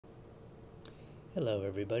Hello,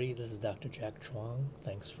 everybody. This is Dr. Jack Chuang.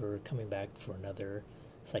 Thanks for coming back for another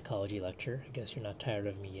psychology lecture. I guess you're not tired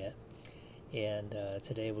of me yet. And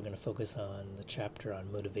today we're going to focus on the chapter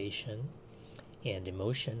on motivation and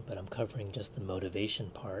emotion, but I'm covering just the motivation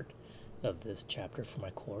part of this chapter for my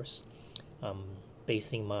course. I'm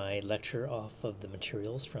basing my lecture off of the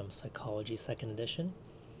materials from Psychology 2nd Edition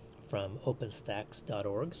from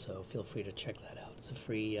openstacks.org, so feel free to check that out. It's a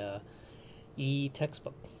free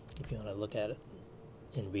e-textbook if you want to look at it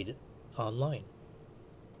and read it online.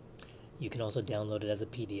 You can also download it as a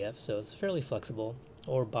PDF, so it's fairly flexible,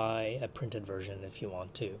 or buy a printed version if you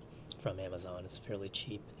want to from Amazon. It's fairly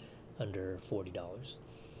cheap, under $40.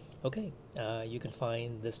 Okay, you can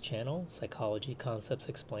find this channel, Psychology Concepts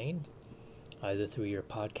Explained, either through your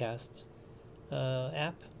podcast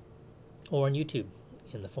app or on YouTube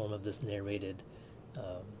in the form of this narrated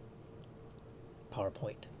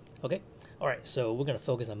PowerPoint. Okay, all right, so we're going to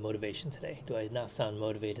focus on motivation today. Do I not sound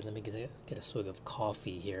motivated? Let me get a swig of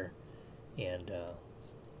coffee here and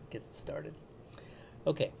let's get started.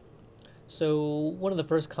 Okay, so one of the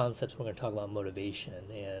first concepts we're going to talk about motivation,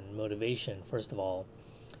 and motivation, first of all,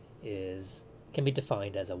 can be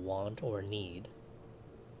defined as a want or a need.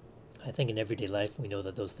 I think in everyday life we know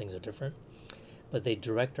that those things are different, but they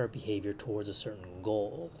direct our behavior towards a certain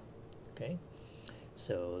goal. Okay,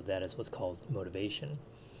 so that is what's called motivation.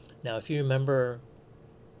 Now, if you remember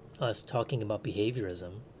us talking about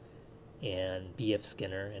behaviorism and B.F.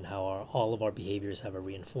 Skinner and how all of our behaviors have a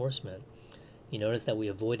reinforcement, you notice that we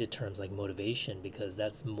avoided terms like motivation because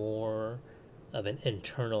that's more of an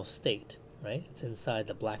internal state, right? It's inside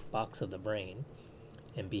the black box of the brain,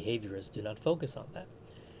 and behaviorists do not focus on that.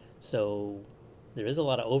 So there is a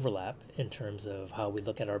lot of overlap in terms of how we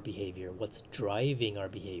look at our behavior, what's driving our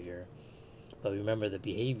behavior. But remember, the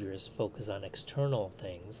behaviorists focus on external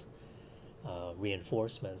things,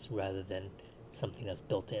 reinforcements, rather than something that's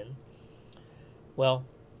built in. Well,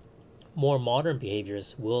 more modern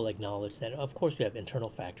behaviorists will acknowledge that, of course, we have internal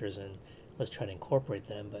factors, and let's try to incorporate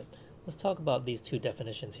them. But let's talk about these two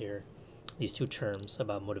definitions here, these two terms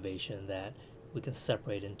about motivation that we can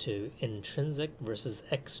separate into intrinsic versus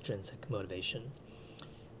extrinsic motivation.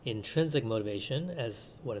 Intrinsic motivation,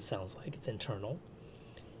 as what it sounds like, it's internal.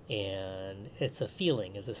 And it's a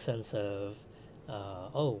feeling, it's a sense of,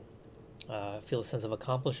 I feel a sense of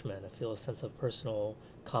accomplishment. I feel a sense of personal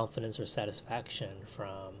confidence or satisfaction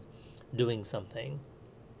from doing something.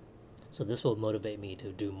 So this will motivate me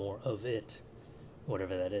to do more of it,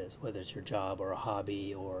 whatever that is, whether it's your job or a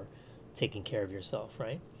hobby or taking care of yourself,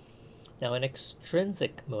 right? Now, an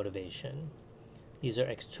extrinsic motivation, these are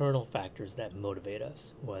external factors that motivate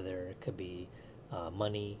us, whether it could be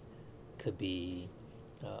money, could be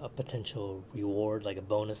a potential reward like a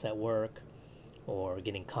bonus at work, or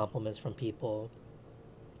getting compliments from people,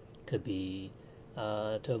 could be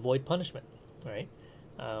to avoid punishment, right?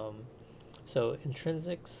 So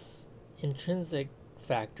intrinsic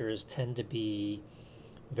factors tend to be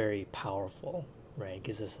very powerful, right? It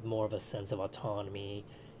gives us more of a sense of autonomy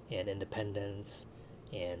and independence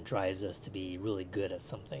and drives us to be really good at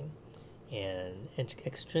something. And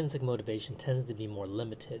extrinsic motivation tends to be more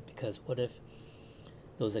limited, because what if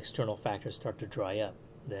those external factors start to dry up?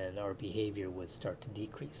 Then our behavior would start to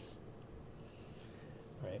decrease,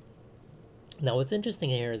 right? Now, what's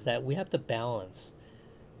interesting here is that we have to balance,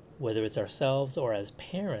 whether it's ourselves or as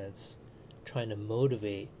parents, trying to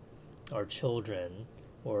motivate our children,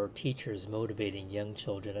 or teachers motivating young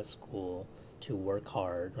children at school to work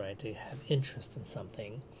hard, right, to have interest in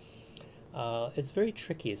something. It's very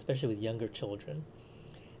tricky, especially with younger children.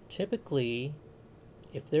 Typically,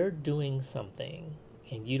 if they're doing something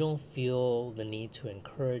and you don't feel the need to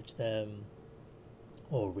encourage them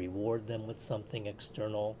or reward them with something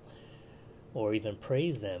external or even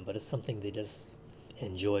praise them, but it's something they just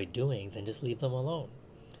enjoy doing, then just leave them alone,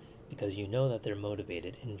 because you know that they're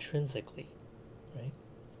motivated intrinsically, right?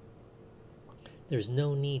 There's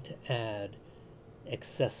no need to add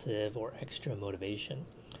excessive or extra motivation.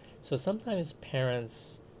 So sometimes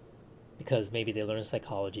parents, because maybe they learn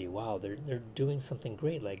psychology, wow, they're doing something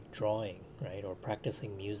great like drawing, right, or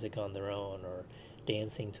practicing music on their own, or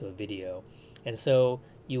dancing to a video, and so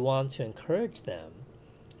you want to encourage them,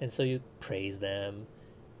 and so you praise them,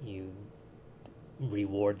 you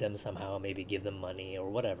reward them somehow, maybe give them money or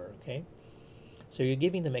whatever. Okay, so you're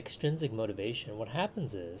giving them extrinsic motivation. What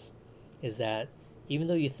happens is that even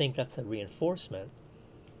though you think that's a reinforcement,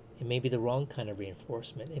 it may be the wrong kind of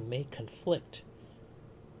reinforcement. It may conflict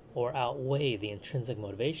or outweigh the intrinsic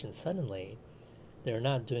motivation. Suddenly they're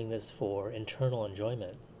not doing this for internal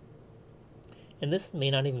enjoyment, And this may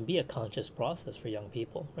not even be a conscious process for young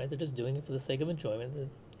people, right? They're just doing it for the sake of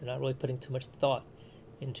enjoyment. They're not really putting too much thought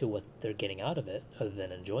into what they're getting out of it other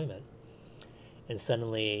than enjoyment. And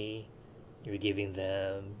suddenly you're giving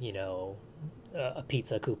them, a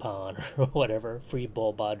pizza coupon or whatever, free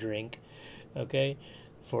boba drink, okay,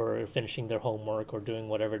 for finishing their homework or doing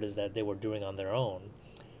whatever it is that they were doing on their own.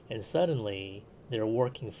 And suddenly they're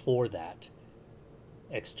working for that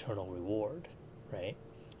external reward, right?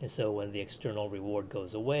 And so when the external reward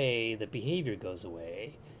goes away, the behavior goes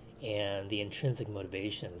away, and the intrinsic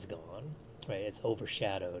motivation is gone, right? It's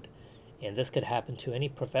overshadowed. And this could happen to any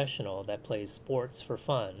professional that plays sports for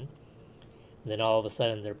fun. And then all of a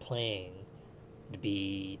sudden they're playing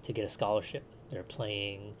to get a scholarship. They're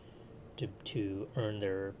playing to earn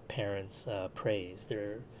their parents' praise.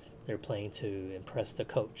 They're playing to impress the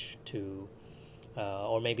coach,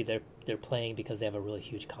 or maybe they're playing because they have a really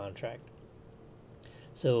huge contract.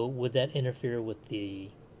 So would that interfere with the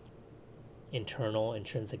internal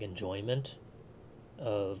intrinsic enjoyment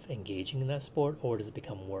of engaging in that sport, or does it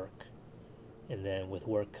become work? And then with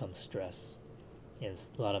work comes stress and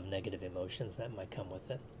a lot of negative emotions that might come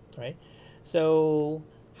with it, right? So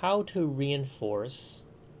how to reinforce,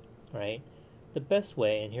 right? The best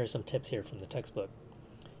way, and here's some tips here from the textbook,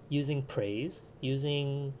 using praise,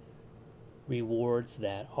 using rewards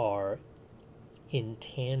that are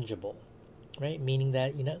intangible, right? Meaning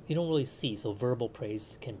that you don't really see. So verbal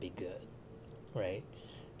praise can be good, right?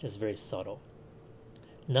 Just very subtle.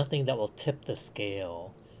 Nothing that will tip the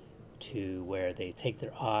scale to where they take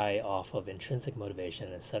their eye off of intrinsic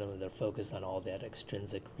motivation and suddenly they're focused on all that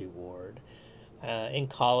extrinsic reward. In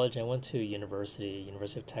college, I went to University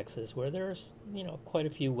of Texas, where there's quite a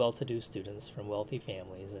few well-to-do students from wealthy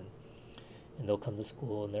families, and they'll come to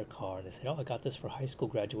school in their car and they say, "Oh, I got this for high school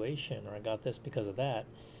graduation," or "I got this because of that."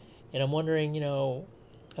 And I'm wondering,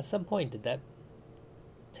 at some point, did that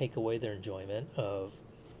take away their enjoyment of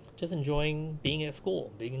just enjoying being at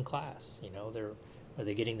school, being in class? Are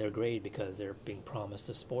they getting their grade because they're being promised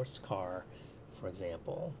a sports car, for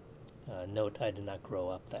example? Note, I did not grow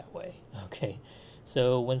up that way. Okay,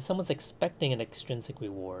 so when someone's expecting an extrinsic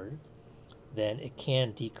reward, then it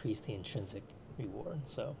can decrease the intrinsic reward.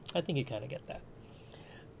 So I think you kind of get that.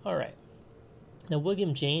 All right. Now,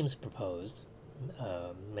 William James proposed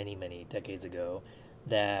many decades ago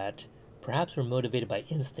that perhaps we're motivated by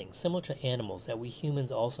instinct, similar to animals, that we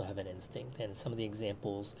humans also have an instinct. And some of the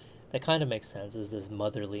examples that kind of make sense is this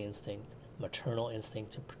motherly instinct, maternal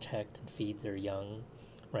instinct to protect and feed their young,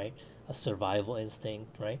 right? A survival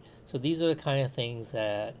instinct, right? So these are the kind of things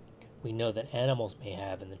that we know that animals may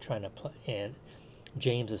have, and they're trying to and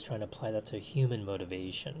James is trying to apply that to human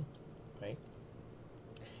motivation, right?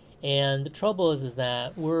 And the trouble is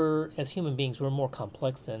that as human beings, we're more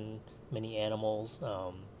complex than many animals.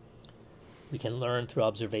 We can learn through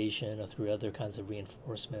observation or through other kinds of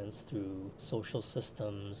reinforcements, through social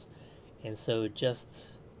systems. And so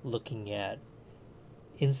just looking at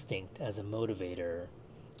instinct as a motivator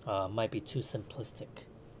might be too simplistic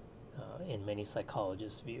in many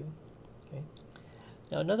psychologists' view. Okay.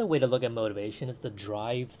 Now, another way to look at motivation is the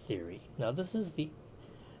drive theory. Now, this is the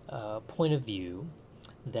point of view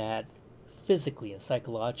that physically and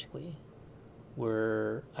psychologically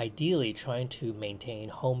we're ideally trying to maintain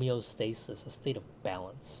homeostasis, a state of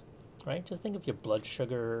balance, right? Just think of your blood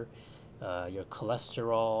sugar, your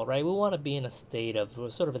cholesterol, right? We want to be in a state of, we're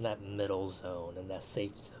sort of in that middle zone, in that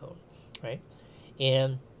safe zone, right?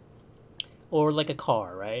 Or like a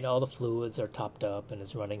car, right? All the fluids are topped up and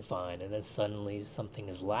it's running fine, and then suddenly something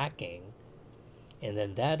is lacking, and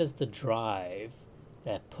then that is the drive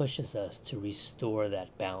that pushes us to restore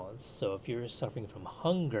that balance. So if you're suffering from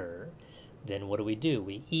hunger, then what do?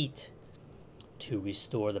 We eat to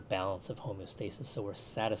restore the balance of homeostasis, so we're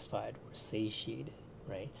satisfied, we're satiated,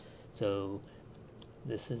 right? So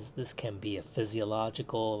this can be a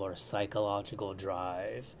physiological or psychological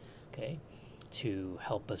drive, okay, to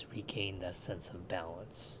help us regain that sense of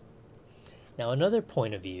balance. Now, another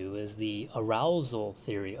point of view is the arousal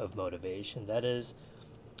theory of motivation. That is,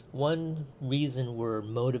 one reason we're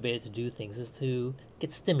motivated to do things is to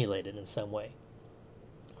get stimulated in some way,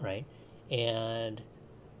 right? And,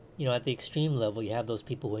 at the extreme level, you have those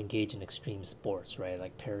people who engage in extreme sports, right?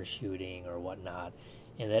 Like parachuting or whatnot.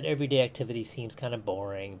 And that everyday activity seems kind of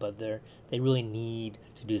boring, but they really need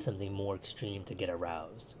to do something more extreme to get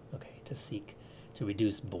aroused, okay? To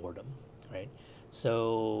reduce boredom, right?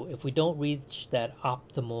 So if we don't reach that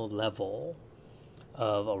optimal level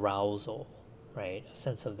of arousal, right, a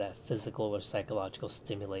sense of that physical or psychological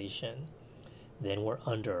stimulation, then we're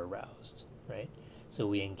under aroused, right? So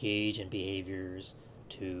we engage in behaviors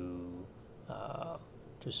to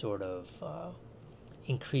sort of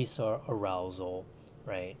increase our arousal,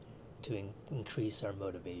 right? to increase our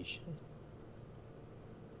motivation.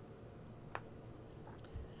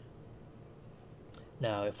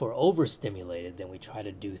 Now, if we're overstimulated, then we try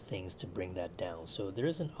to do things to bring that down. So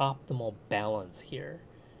there's an optimal balance here,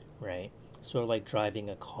 right? Sort of like driving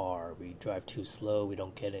a car. We drive too slow, we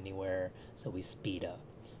don't get anywhere, so we speed up.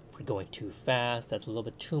 If we're going too fast, that's a little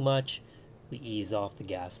bit too much, we ease off the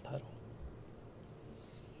gas pedal.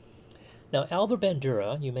 Now, Albert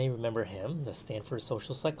Bandura, you may remember him, the Stanford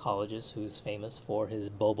social psychologist who's famous for his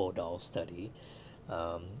Bobo doll study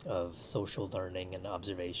of social learning and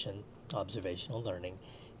observational learning.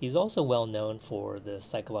 He's also well known for the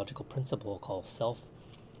psychological principle called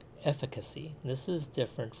self-efficacy. This is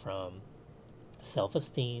different from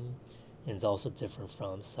self-esteem, and it's also different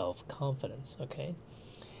from self-confidence, okay?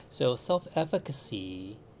 So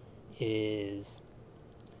self-efficacy is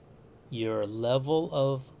your level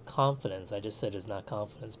of confidence. I just said it's not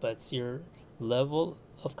confidence, but it's your level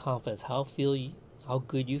of confidence, how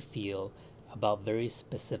good you feel about very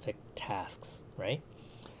specific tasks, right?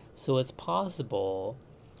 So it's possible,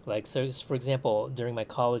 like, so for example, during my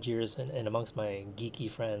college years and amongst my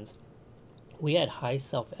geeky friends, we had high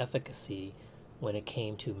self-efficacy when it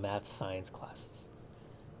came to math science classes.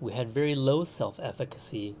 We had very low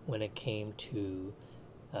self-efficacy when it came to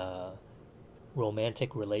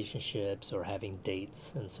romantic relationships or having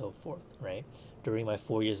dates and so forth, right? During my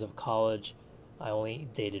 4 years of college, I only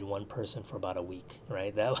dated one person for about a week,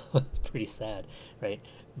 right? That was pretty sad, right?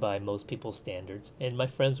 By most people's standards. And my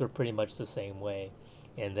friends were pretty much the same way.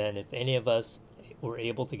 And then if any of us were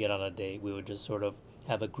able to get on a date, we would just sort of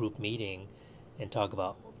have a group meeting and talk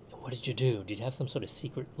about, what did you do? Did you have some sort of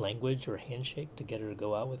secret language or handshake to get her to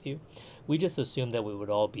go out with you? We just assumed that we would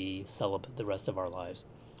all be celibate the rest of our lives.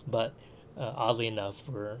 But oddly enough,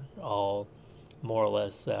 we're all more or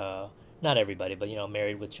less, not everybody, but,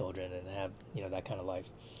 married with children and have, that kind of life.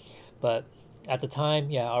 But at the time,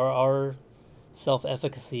 yeah, our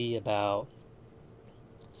self-efficacy about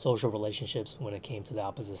social relationships when it came to the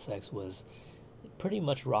opposite sex was pretty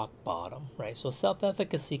much rock bottom, right? So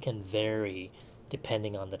self-efficacy can vary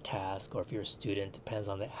depending on the task, or if you're a student, depends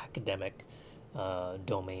on the academic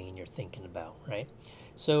domain you're thinking about, right?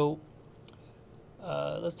 So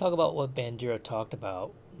let's talk about what Bandura talked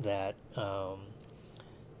about, that how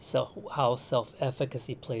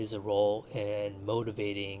self-efficacy plays a role in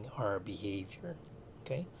motivating our behavior,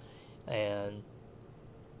 okay? And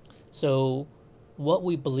so what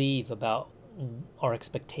we believe about our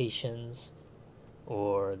expectations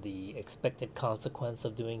or the expected consequence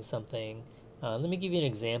of doing something. Let me give you an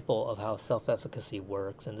example of how self-efficacy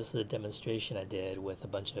works, and this is a demonstration I did with a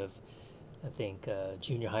bunch of, I think,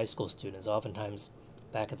 junior high school students. Oftentimes,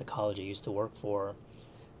 back at the college I used to work for,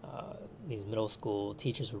 these middle school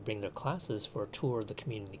teachers would bring their classes for a tour of the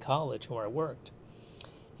community college where I worked.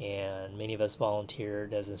 And many of us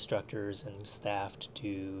volunteered as instructors and staff to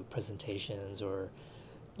do presentations or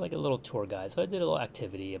like a little tour guide. So I did a little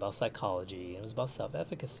activity about psychology, and it was about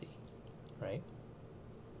self-efficacy, right?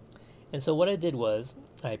 And so what I did was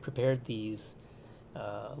I prepared these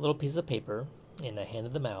little pieces of paper and I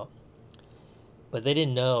handed them out, but they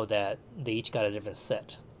didn't know that they each got a different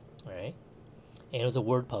set, right? And it was a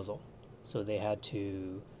word puzzle. So they had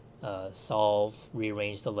to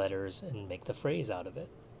rearrange the letters and make the phrase out of it,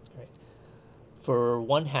 right? For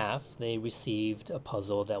one half, they received a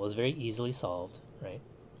puzzle that was very easily solved, right?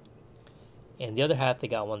 And the other half, they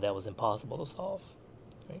got one that was impossible to solve,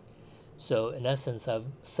 right? So in essence,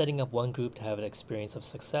 I'm setting up one group to have an experience of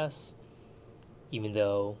success, even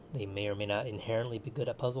though they may or may not inherently be good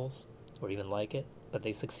at puzzles or even like it, but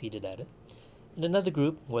they succeeded at it. And another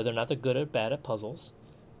group, whether or not they're good or bad at puzzles,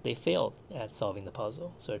 they failed at solving the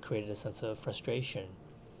puzzle. So it created a sense of frustration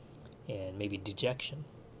and maybe dejection,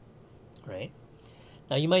 right?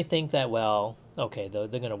 Now you might think that, well, okay, they're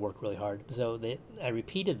going to work really hard. So I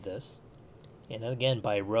repeated this, and again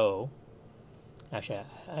by row. Actually,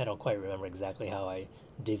 I don't quite remember exactly how I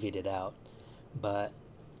divvied it out, but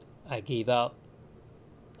I gave out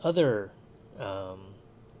other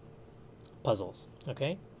puzzles,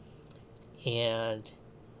 okay? And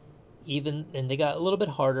they got a little bit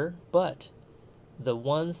harder, but the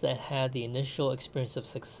ones that had the initial experience of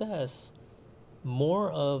success,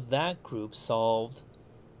 more of that group solved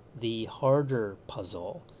the harder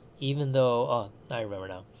puzzle, even though, I remember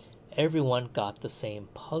now, everyone got the same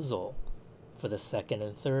puzzle for the second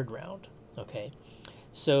and third round, okay?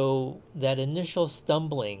 So that initial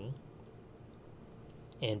stumbling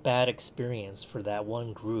and bad experience for that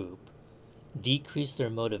one group decreased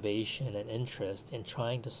their motivation and interest in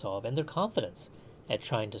trying to solve, and their confidence at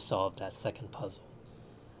trying to solve that second puzzle.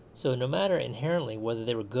 So no matter inherently whether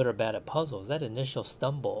they were good or bad at puzzles, that initial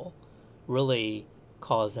stumble really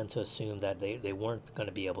caused them to assume that they weren't going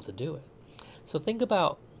to be able to do it. So think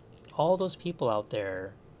about all those people out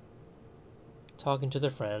there talking to their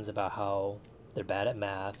friends about how they're bad at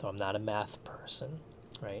math, or I'm not a math person,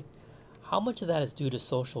 right? How much of that is due to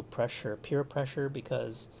social pressure, peer pressure,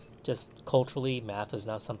 because just culturally, math is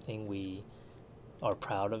not something we are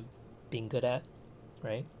proud of being good at,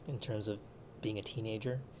 right? In terms of being a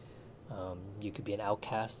teenager. You could be an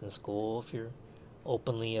outcast in school if you're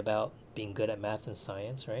openly about being good at math and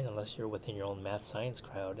science, right? Unless you're within your own math science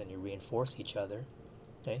crowd and you reinforce each other,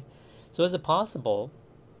 okay? So is it possible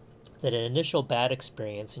that an initial bad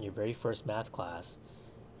experience in your very first math class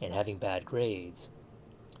and having bad grades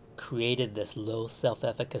created this low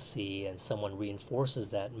self-efficacy, and someone reinforces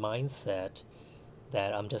that mindset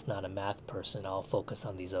that I'm just not a math person, I'll focus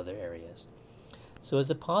on these other areas? So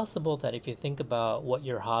is it possible that if you think about what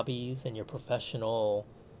your hobbies and your professional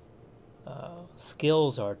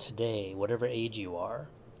skills are today, whatever age you are,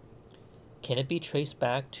 can it be traced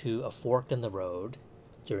back to a fork in the road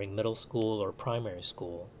during middle school or primary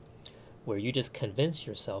school, where you just convince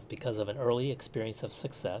yourself because of an early experience of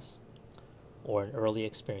success or an early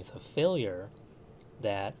experience of failure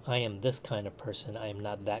that I am this kind of person, I am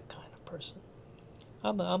not that kind of person.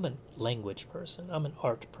 I'm a language person, I'm an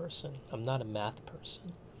art person, I'm not a math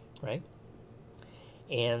person, right?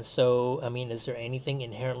 And so, I mean, is there anything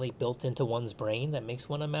inherently built into one's brain that makes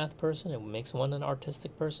one a math person? It makes one an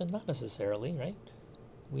artistic person? Not necessarily, right?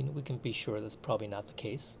 We can be sure that's probably not the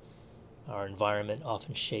case. Our environment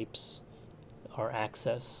often shapes our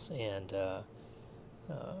access and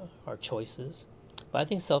our choices. But I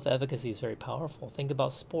think self-efficacy is very powerful. Think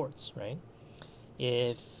about sports, right?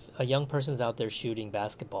 If a young person's out there shooting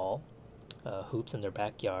basketball hoops in their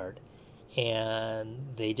backyard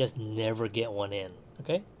and they just never get one in,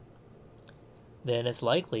 okay? Then it's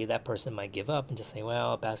likely that person might give up and just say,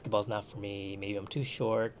 well, basketball's not for me. Maybe I'm too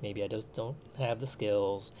short. Maybe I just don't have the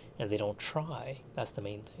skills, and they don't try. That's the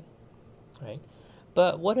main thing, right?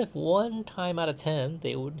 But what if one time out of 10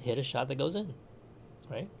 they would hit a shot that goes in,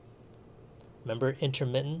 right? Remember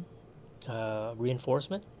intermittent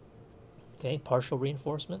reinforcement? Okay, partial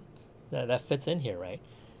reinforcement. That fits in here, right?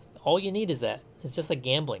 All you need is that. It's just like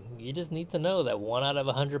gambling. You just need to know that 1 out of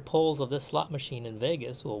 100 pulls of this slot machine in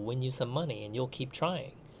Vegas will win you some money, and you'll keep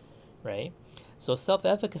trying, right? So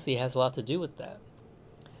self-efficacy has a lot to do with that.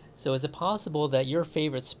 So is it possible that your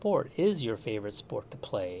favorite sport is your favorite sport to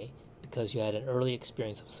play because you had an early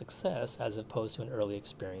experience of success as opposed to an early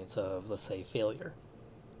experience of, let's say, failure,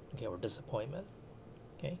 okay, or disappointment,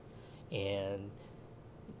 okay? And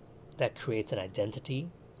that creates an identity,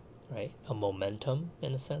 right? A momentum,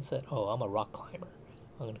 in a sense that, oh, I'm a rock climber.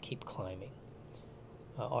 I'm going to keep climbing.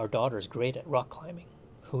 Our daughter's great at rock climbing.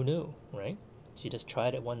 Who knew, right? She just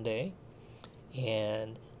tried it one day,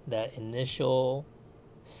 and that initial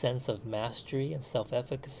sense of mastery and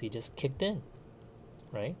self-efficacy just kicked in,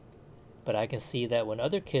 right? But I can see that when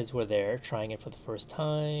other kids were there trying it for the first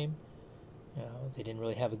time, they didn't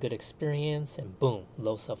really have a good experience, and boom,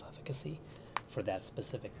 low self-efficacy for that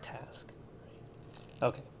specific task. Right?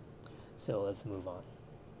 Okay, so let's move on.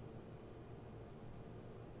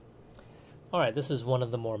 All right, this is one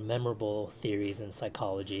of the more memorable theories in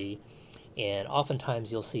psychology, and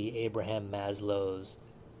oftentimes you'll see Abraham Maslow's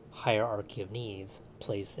hierarchy of needs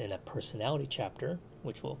placed in a personality chapter,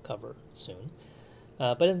 which we'll cover soon.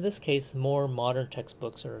 But in this case, more modern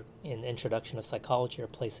textbooks or in Introduction to Psychology are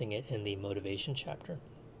placing it in the motivation chapter.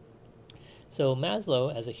 So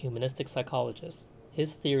Maslow, as a humanistic psychologist,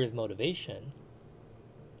 his theory of motivation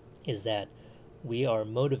is that we are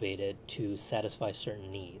motivated to satisfy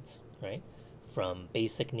certain needs, right? From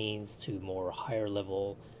basic needs to more higher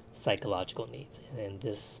level psychological needs.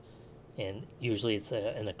 And usually it's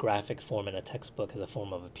in a graphic form in a textbook as a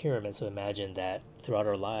form of a pyramid. So imagine that throughout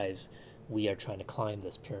our lives, we are trying to climb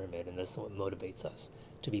this pyramid, and this is what motivates us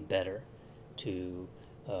to be better, to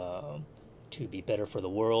be better for the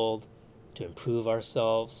world, to improve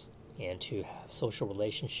ourselves, and to have social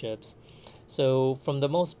relationships. So from the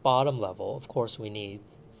most bottom level, of course, we need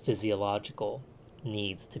physiological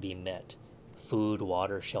needs to be met. Food,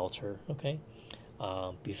 water, shelter, okay?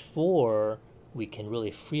 Before we can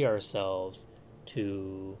really free ourselves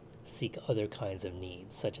to seek other kinds of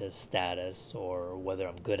needs, such as status or whether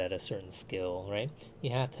I'm good at a certain skill, right?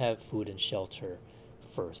 You have to have food and shelter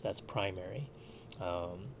first. That's primary.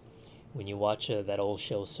 When you watch that old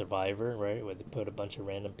show Survivor, right, where they put a bunch of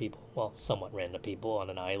random people, well, somewhat random people on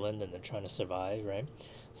an island and they're trying to survive, right?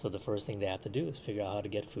 So the first thing they have to do is figure out how to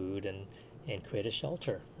get food and create a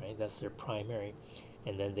shelter, right? That's their primary.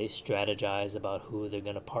 And then they strategize about who they're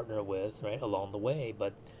going to partner with, right, along the way,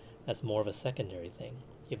 but that's more of a secondary thing.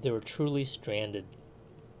 if they were truly stranded,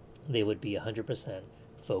 they would be 100%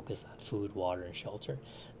 focused on food, water, and shelter.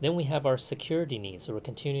 Then we have our security needs. So we're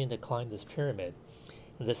continuing to climb this pyramid.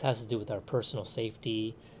 And this has to do with our personal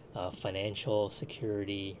safety, financial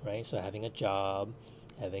security, right? So having a job,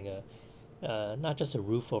 having not just a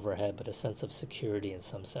roof overhead, but a sense of security in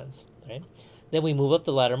some sense, right? Then we move up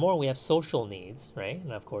the ladder more. We have social needs, right?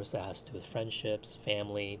 And of course, that has to do with friendships,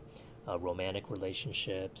 family, romantic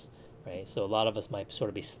relationships, right? So a lot of us might sort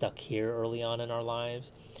of be stuck here early on in our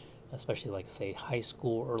lives, especially like, say, high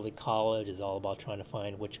school, early college is all about trying to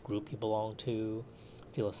find which group you belong to,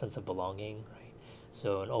 feel a sense of belonging, right?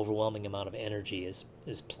 So an overwhelming amount of energy is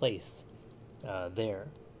placed there.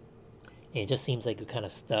 And it just seems like you're kind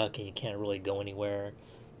of stuck and you can't really go anywhere.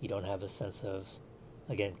 You don't have a sense of,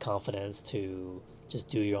 again, confidence to just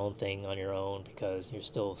do your own thing on your own because you're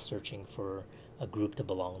still searching for a group to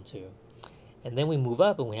belong to. And then we move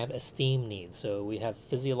up and we have esteem needs. So we have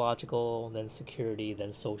physiological, then security,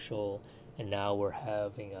 then social, and now we're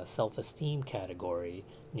having a self-esteem category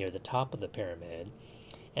near the top of the pyramid.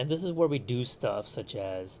 And this is where we do stuff such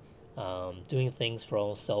as doing things for our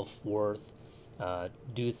own self-worth,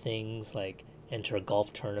 do things like enter a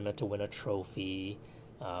golf tournament to win a trophy,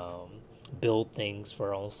 build things for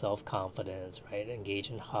our own self-confidence, right? Engage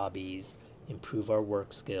in hobbies, improve our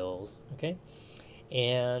work skills, okay?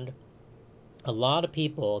 And a lot of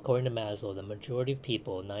people, according to Maslow, the majority of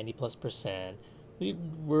people, 90+%,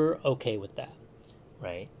 we're okay with that,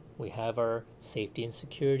 right? We have our safety and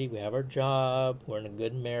security, we have our job, we're in a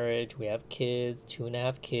good marriage, we have kids,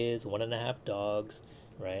 2.5 kids, 1.5 dogs,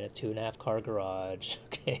 right? A 2.5 car garage,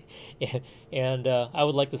 okay? And I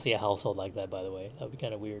would like to see a household like that, by the way. That would be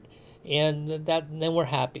kind of weird. And then we're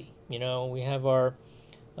happy, you know. We have our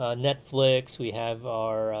Netflix, we have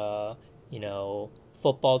our,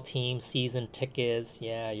 football team season tickets.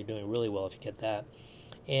 Yeah, you're doing really well if you get that.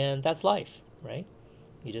 And that's life, right?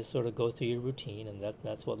 You just sort of go through your routine, and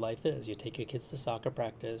that's what life is. You take your kids to soccer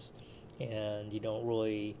practice, and you don't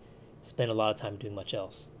really spend a lot of time doing much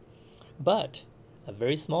else. But a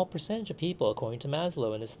very small percentage of people, according to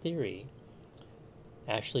Maslow and his theory,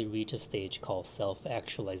 actually reach a stage called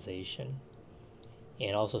self-actualization.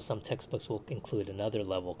 And also some textbooks will include another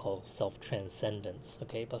level called self-transcendence,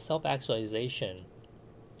 okay? But self-actualization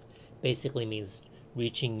basically means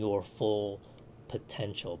reaching your full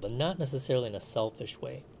potential, but not necessarily in a selfish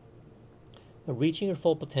way. But reaching your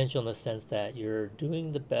full potential in the sense that you're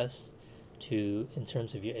doing the best in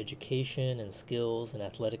terms of your education and skills and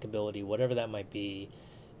athletic ability, whatever that might be,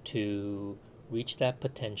 to reach that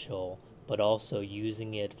potential, but also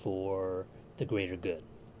using it for the greater good,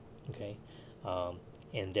 okay?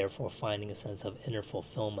 And therefore finding a sense of inner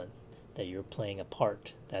fulfillment, that you're playing a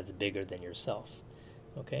part that's bigger than yourself,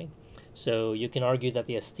 okay? So you can argue that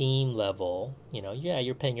the esteem level,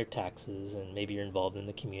 you're paying your taxes and maybe you're involved in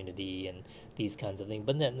the community and these kinds of things,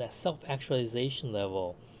 but then that self-actualization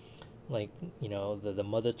level, like, the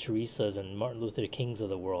Mother Teresa's and Martin Luther King's of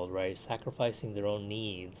the world, right, sacrificing their own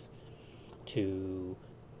needs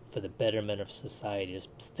for the betterment of society, just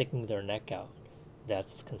sticking their neck out,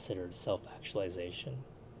 that's considered self-actualization.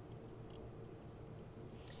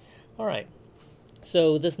 All right.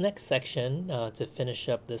 So this next section, to finish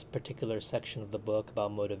up this particular section of the book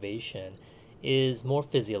about motivation, is more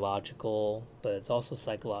physiological, but it's also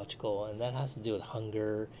psychological, and that has to do with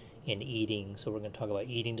hunger and eating. So we're going to talk about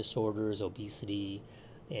eating disorders, obesity,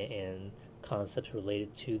 and concepts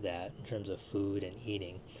related to that in terms of food and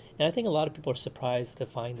eating. And I think a lot of people are surprised to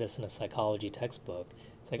find this in a psychology textbook.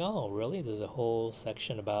 It's like, oh, really? There's a whole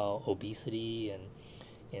section about obesity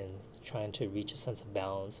and trying to reach a sense of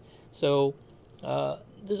balance. So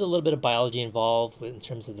there's a little bit of biology involved in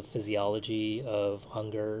terms of the physiology of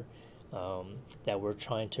hunger, that we're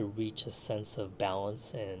trying to reach a sense of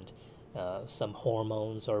balance, and some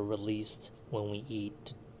hormones are released when we eat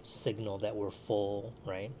to signal that we're full,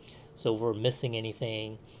 right? So if we're missing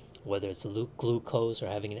anything, whether it's glucose or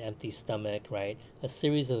having an empty stomach, right, a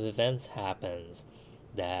series of events happens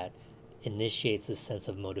that initiates this sense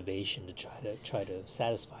of motivation to try to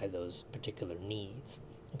satisfy those particular needs,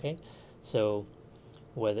 okay? So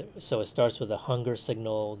it starts with a hunger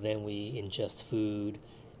signal, then we ingest food,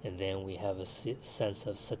 and then we have a sense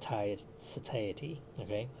of satiety,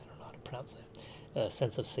 okay? I don't know how to pronounce that. A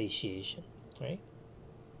sense of satiation, right?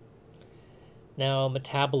 Now,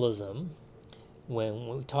 metabolism, when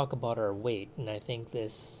we talk about our weight, and I think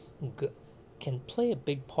this can play a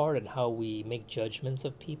big part in how we make judgments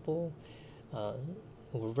of people.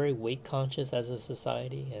 We're very weight conscious as a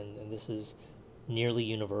society, and this is nearly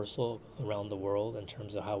universal around the world in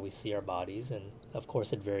terms of how we see our bodies, and of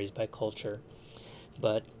course it varies by culture.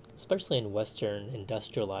 But especially in Western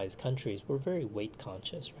industrialized countries, we're very weight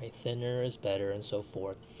conscious, right? Thinner is better and so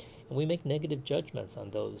forth. And we make negative judgments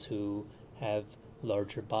on those who have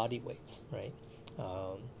larger body weights, right?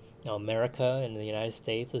 Now, America and the United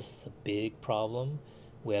States, this is a big problem.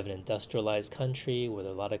 We have an industrialized country with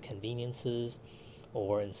a lot of conveniences,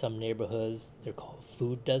 or in some neighborhoods, they're called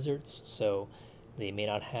food deserts. So they may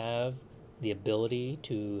not have the ability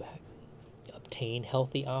to obtain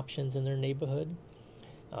healthy options in their neighborhood.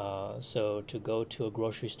 So to go to a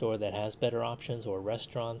grocery store that has better options or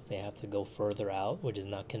restaurants, they have to go further out, which is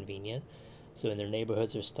not convenient. So in their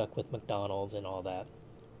neighborhoods, they're stuck with McDonald's and all that,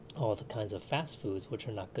 all the kinds of fast foods, which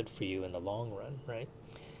are not good for you in the long run, right?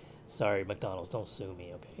 Sorry, McDonald's, don't sue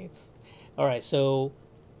me, okay? All right, so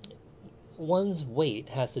one's weight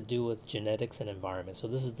has to do with genetics and environment. So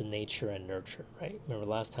this is the nature and nurture, right? Remember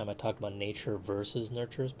last time I talked about nature versus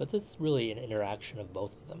nurtures, but this is really an interaction of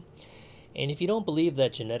both of them. And if you don't believe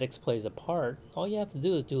that genetics plays a part, all you have to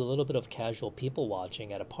do is do a little bit of casual people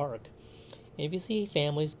watching at a park. And if you see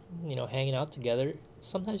families, hanging out together,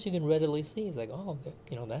 sometimes you can readily see, it's like, oh,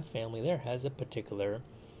 that family there has a particular,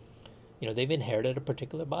 they've inherited a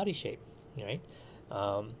particular body shape, right?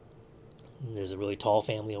 There's a really tall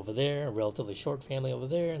family over there, a relatively short family over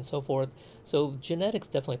there, and so forth. So genetics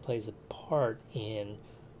definitely plays a part in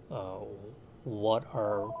what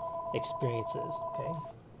our experience is, okay?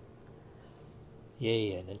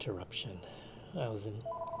 Yay, an interruption. I was in...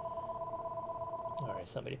 All right,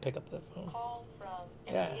 somebody pick up the phone. Call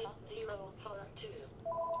from Yeah. 042.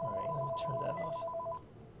 All right, let me turn that off.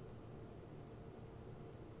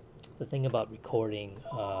 The thing about recording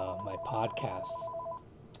my podcasts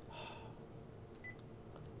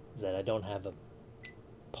is that I don't have a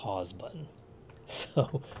pause button.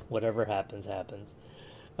 So whatever happens, happens.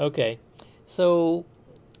 Okay, so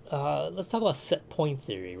let's talk about set point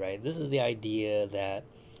theory, right? This is the idea that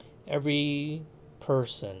every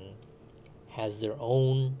person has their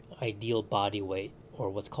own ideal body weight, or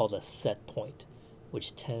what's called a set point,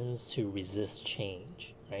 which tends to resist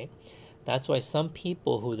change, right? That's why some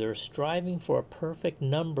people who they're striving for a perfect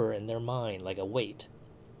number in their mind, like a weight,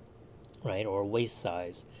 right, or a waist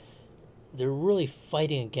size, they're really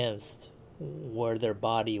fighting against where their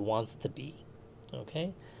body wants to be,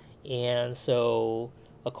 okay? And so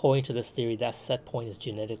according to this theory, that set point is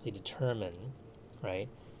genetically determined, right?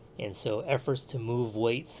 And so efforts to move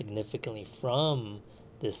weight significantly from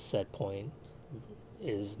this set point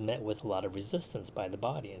is met with a lot of resistance by the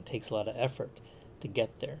body, and takes a lot of effort to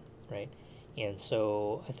get there, right? And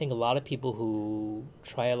so I think a lot of people who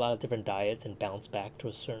try a lot of different diets and bounce back to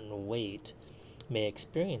a certain weight may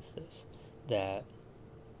experience this, that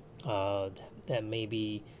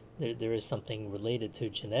maybe there is something related to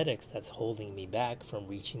genetics that's holding me back from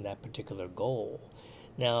reaching that particular goal.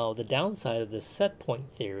 Now, the downside of this set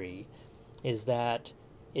point theory is that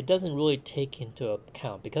it doesn't really take into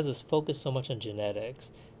account, because it's focused so much on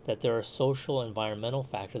genetics, that there are social environmental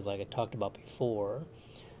factors, like I talked about before,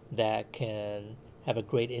 that can have a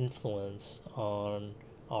great influence on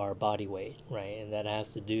our body weight, right? And that has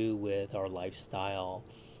to do with our lifestyle,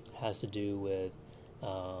 has to do with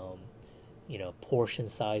portion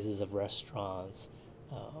sizes of restaurants.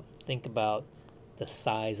 Think about the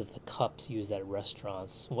size of the cups used at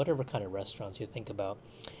restaurants, whatever kind of restaurants you think about.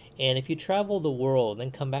 And if you travel the world,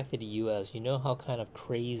 then come back to the US, you know how kind of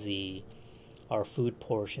crazy our food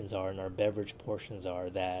portions are and our beverage portions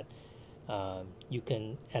are, that you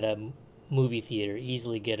can, at a movie theater,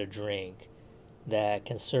 easily get a drink that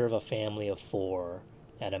can serve a family of 4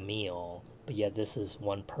 at a meal, but yet this is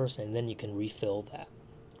one person, and then you can refill that,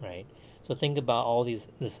 right? So think about all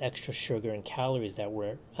this extra sugar and calories that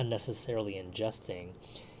we're unnecessarily ingesting,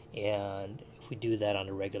 and if we do that on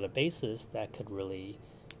a regular basis, that could really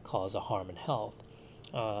cause a harm in health.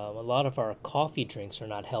 A lot of our coffee drinks are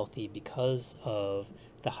not healthy because of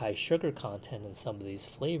the high sugar content in some of these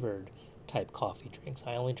flavored type coffee drinks.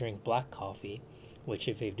 I only drink black coffee, which,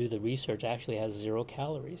 if you do the research, actually has 0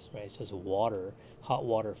 calories, right? It's just water, hot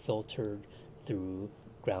water filtered through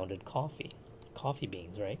grounded coffee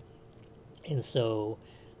beans, right? And so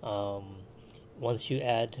once you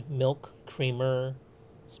add milk, creamer,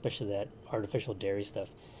 especially that artificial dairy stuff,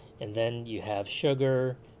 and then you have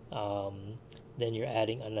sugar, then you're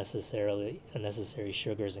adding unnecessary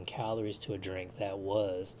sugars and calories to a drink that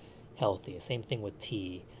was healthy. Same thing with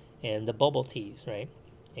tea and the bubble teas, right?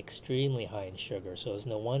 Extremely high in sugar. So it's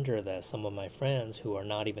no wonder that some of my friends who are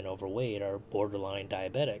not even overweight are borderline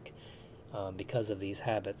diabetic because of these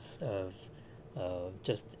habits of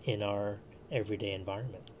just in our everyday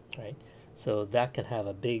environment, right? So that can have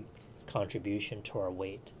a big contribution to our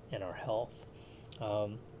weight and our health.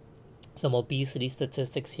 some obesity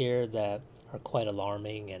statistics here that are quite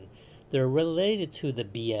alarming, and they're related to the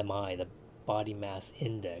BMI, the body mass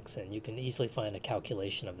index, and you can easily find a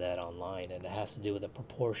calculation of that online, and it has to do with the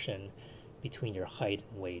proportion between your height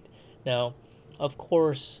and weight. Now, of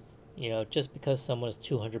course, just because someone is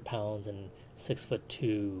 200 pounds and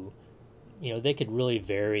 6'2", they could really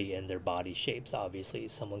vary in their body shapes. Obviously,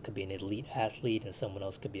 someone could be an elite athlete and someone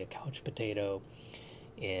else could be a couch potato,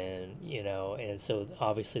 and so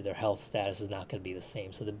obviously their health status is not going to be the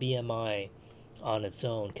same. So the BMI on its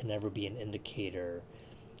own can never be an indicator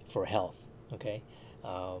for health. Okay,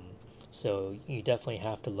 so you definitely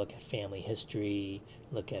have to look at family history,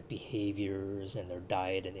 look at behaviors and their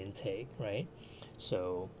diet and intake, right?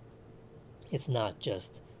 So it's not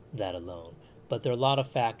just that alone, but there are a lot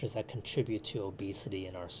of factors that contribute to obesity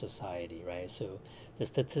in our society, right? So the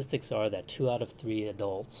statistics are that 2 out of 3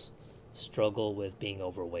 adults struggle with being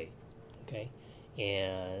overweight, okay?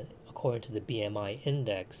 And according to the BMI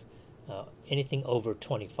index, anything over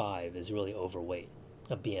 25 is really overweight,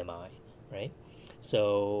 a BMI, right?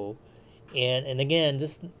 So, and again,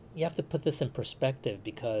 this, you have to put this in perspective,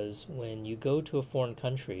 because when you go to a foreign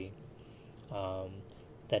country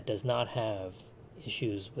that does not have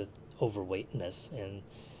issues with overweightness, and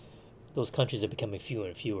those countries are becoming fewer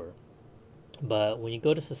and fewer. But when you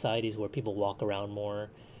go to societies where people walk around more,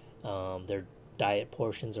 their diet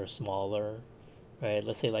portions are smaller, right?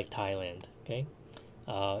 Let's say like Thailand, okay?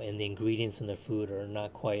 And the ingredients in their food are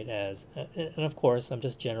not quite as, and of course, I'm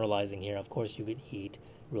just generalizing here. Of course, you could eat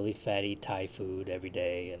really fatty Thai food every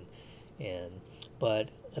day, but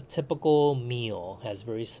a typical meal has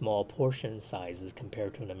very small portion sizes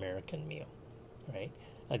compared to an American meal, right?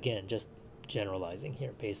 Again, just generalizing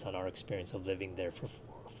here based on our experience of living there for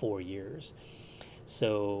 4 years.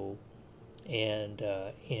 So, and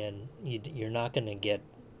you're not going to get,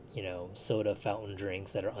 soda fountain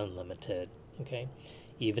drinks that are unlimited. Okay,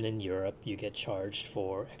 even in Europe, you get charged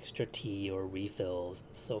for extra tea or refills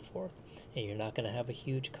and so forth, and you're not going to have a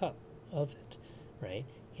huge cup of it, right?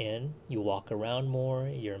 And you walk around more.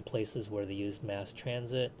 You're in places where they use mass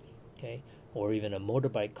transit, okay, or even a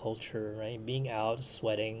motorbike culture, right? Being out,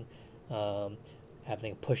 sweating,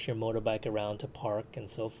 having to push your motorbike around to park and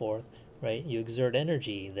so forth, right? You exert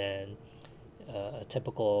energy. Then a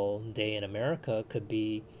typical day in America could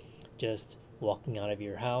be just walking out of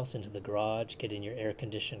your house into the garage, get in your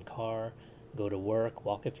air-conditioned car, go to work,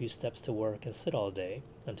 walk a few steps to work, and sit all day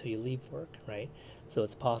until you leave work, right? So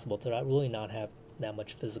it's possible to really not have that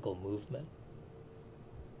much physical movement.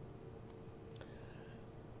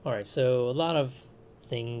 All right, so a lot of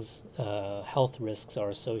things, health risks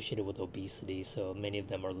are associated with obesity, so many of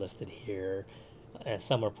them are listed here.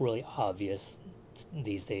 Some are really obvious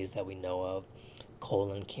these days that we know of: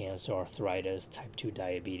 colon cancer, arthritis, type 2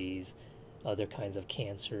 diabetes, other kinds of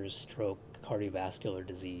cancers, stroke, cardiovascular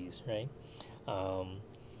disease, right?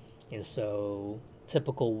 And so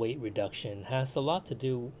typical weight reduction has a lot to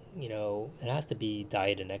do, it has to be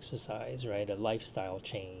diet and exercise, right? A lifestyle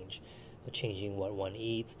change, changing what one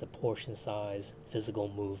eats, the portion size, physical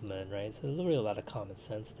movement, right? So there's really a lot of common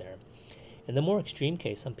sense there. In the more extreme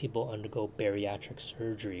case, some people undergo bariatric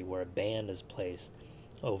surgery where a band is placed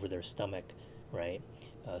over their stomach, right?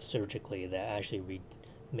 Surgically, that actually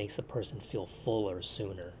makes a person feel fuller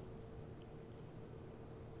sooner.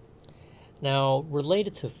 Now,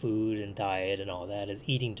 related to food and diet and all that is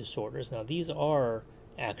eating disorders. Now, these are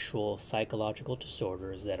actual psychological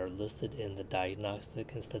disorders that are listed in the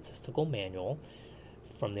Diagnostic and Statistical Manual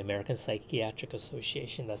from the American Psychiatric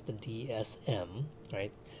Association. That's the DSM,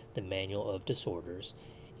 right? The Manual of Disorders.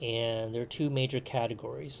 And there are 2 major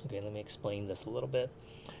categories. Okay, let me explain this a little bit.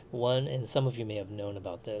 One, and some of you may have known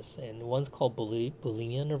about this, and one's called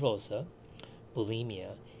bulimia nervosa,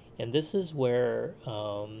 bulimia. And this is where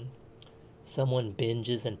someone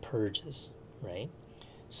binges and purges, right?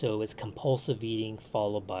 So it's compulsive eating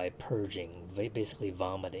followed by purging, basically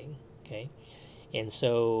vomiting, okay? And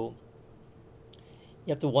so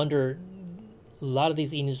you have to wonder, a lot of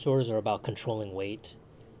these eating disorders are about controlling weight.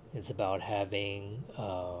 It's about having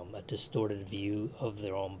a distorted view of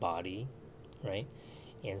their own body, right?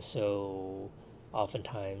 And so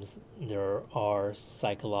oftentimes there are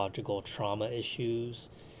psychological trauma issues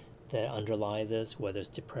that underlie this, whether it's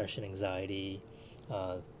depression, anxiety.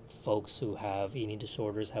 Folks who have eating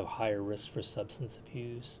disorders have higher risk for substance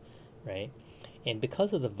abuse, right? And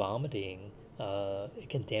because of the vomiting, it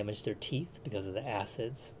can damage their teeth because of the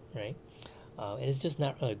acids, right? And it's just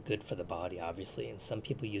not really good for the body, obviously. And some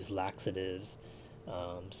people use laxatives.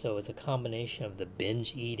 So it's a combination of the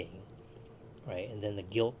binge eating, right? And then the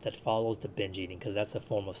guilt that follows the binge eating, because that's a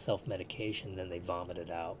form of self-medication. Then they vomit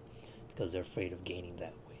it out because they're afraid of gaining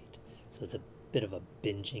that weight. So it's a bit of a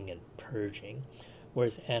binging and purging.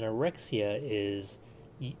 Whereas anorexia is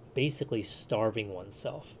basically starving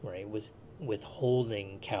oneself, right?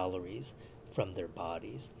 Withholding calories from their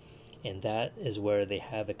bodies. And that is where they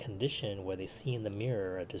have a condition where they see in the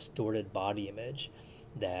mirror a distorted body image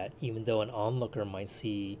that even though an onlooker might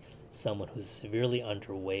see someone who's severely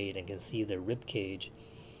underweight and can see their rib cage,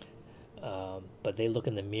 but they look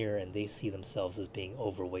in the mirror and they see themselves as being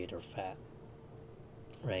overweight or fat,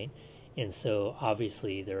 right? And so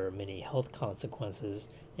obviously there are many health consequences,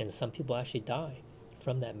 and some people actually die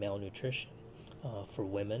from that malnutrition. For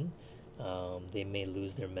women, they may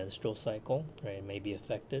lose their menstrual cycle, right? It may be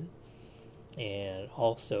affected. And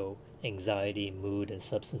also anxiety, mood, and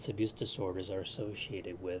substance abuse disorders are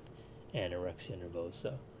associated with anorexia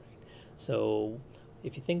nervosa. So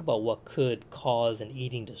if you think about what could cause an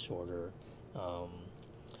eating disorder,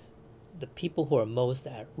 the people who are most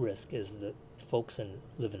at risk is the folks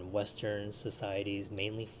live in Western societies,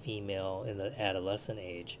 mainly female in the adolescent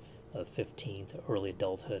age of 15 to early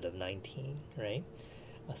adulthood of 19, right?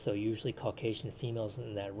 So usually Caucasian females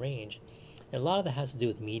in that range. And a lot of that has to do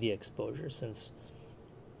with media exposure, since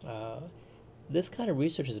this kind of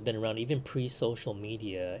research has been around even pre-social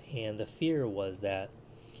media, and the fear was that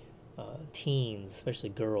teens, especially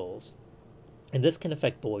girls, and this can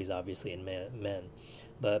affect boys obviously and men,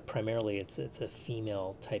 but primarily it's a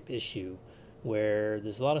female type issue where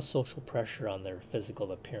there's a lot of social pressure on their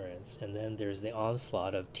physical appearance, and then there's the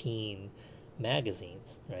onslaught of teen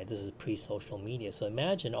magazines, right? This is pre-social media, so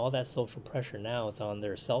imagine all that social pressure now is on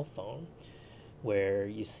their cell phone, where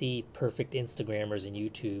you see perfect Instagrammers and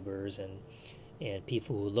YouTubers and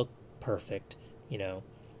people who look perfect,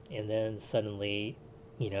 and then suddenly,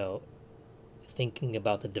 thinking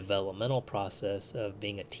about the developmental process of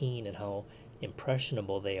being a teen and how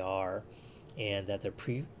impressionable they are, and that their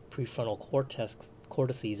prefrontal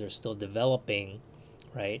cortices are still developing,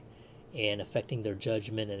 right, and affecting their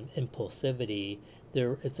judgment and impulsivity.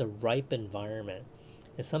 It's a ripe environment,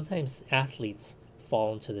 and sometimes athletes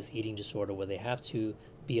fall into this eating disorder where they have to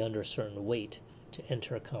be under a certain weight to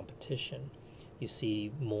enter a competition. You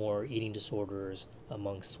see more eating disorders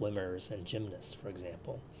among swimmers and gymnasts, for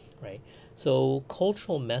example, right? So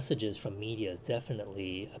cultural messages from media is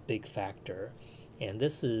definitely a big factor, and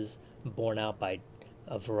this is borne out by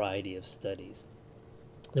a variety of studies.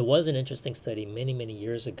 There was an interesting study many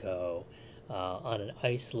years ago on an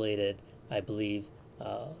isolated, I believe,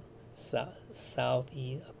 South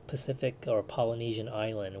Pacific or Polynesian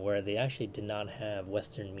island where they actually did not have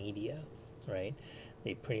Western media, right?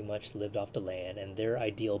 They pretty much lived off the land, and their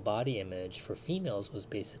ideal body image for females was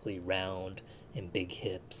basically round and big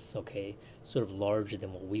hips, okay, sort of larger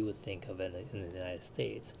than what we would think of in the United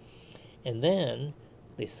States. And then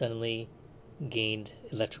they suddenly gained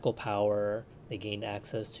electrical power, they gained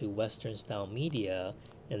access to Western style media,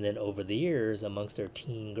 and then over the years, amongst their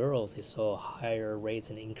teen girls, they saw higher rates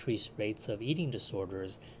and increased rates of eating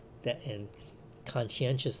disorders and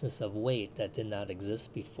conscientiousness of weight that did not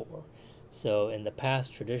exist before. So in the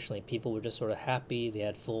past, traditionally, people were just sort of happy, they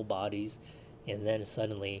had full bodies, and then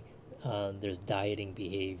suddenly there's dieting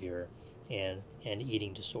behavior and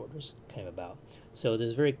eating disorders came about. So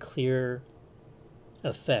there's a very clear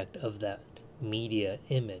effect of that media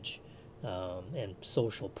image and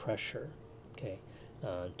social pressure, okay,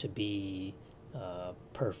 to be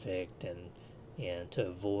perfect and to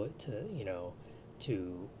avoid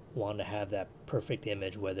to want to have that perfect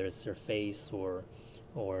image, whether it's their face or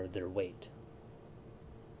their weight.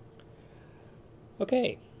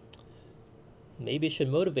 Okay, maybe it should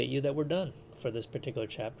motivate you that we're done for this particular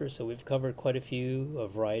chapter. So we've covered quite a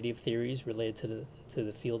variety of theories related to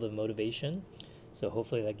the field of motivation. So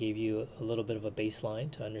hopefully that gave you a little bit of a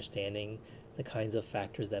baseline to understanding the kinds of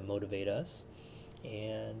factors that motivate us.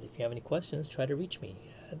 And if you have any questions, try to reach me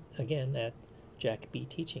at Jack B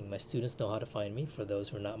Teaching. My students know how to find me. For those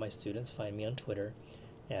who are not my students, find me on Twitter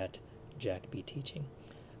at Jack B Teaching.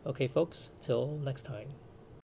 Okay, folks, till next time.